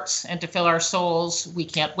our hearts and to fill our souls. We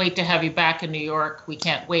can't wait to have you back in New York. I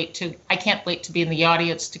can't wait to be in the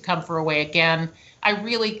audience to come for Away Again. I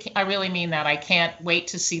really mean that. I can't wait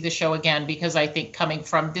to see the show again, because I think coming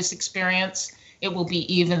from this experience, it will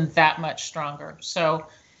be even that much stronger. So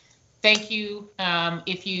thank you.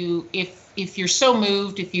 If you're so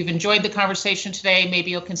moved, if you've enjoyed the conversation today, maybe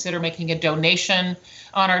you'll consider making a donation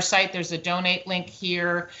on our site. There's a donate link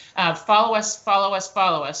here. Follow us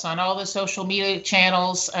on all the social media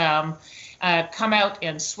channels. Come out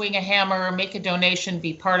and swing a hammer, make a donation,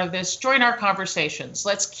 be part of this, join our conversations.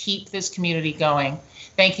 Let's keep this community going.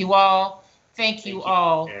 Thank you all. Thank you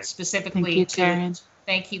all specifically. Thank you, Karen.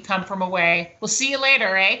 Thank you. Come from away. We'll see you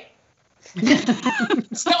later, eh?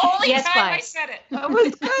 It's the only time bye. I said it. That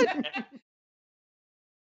was good.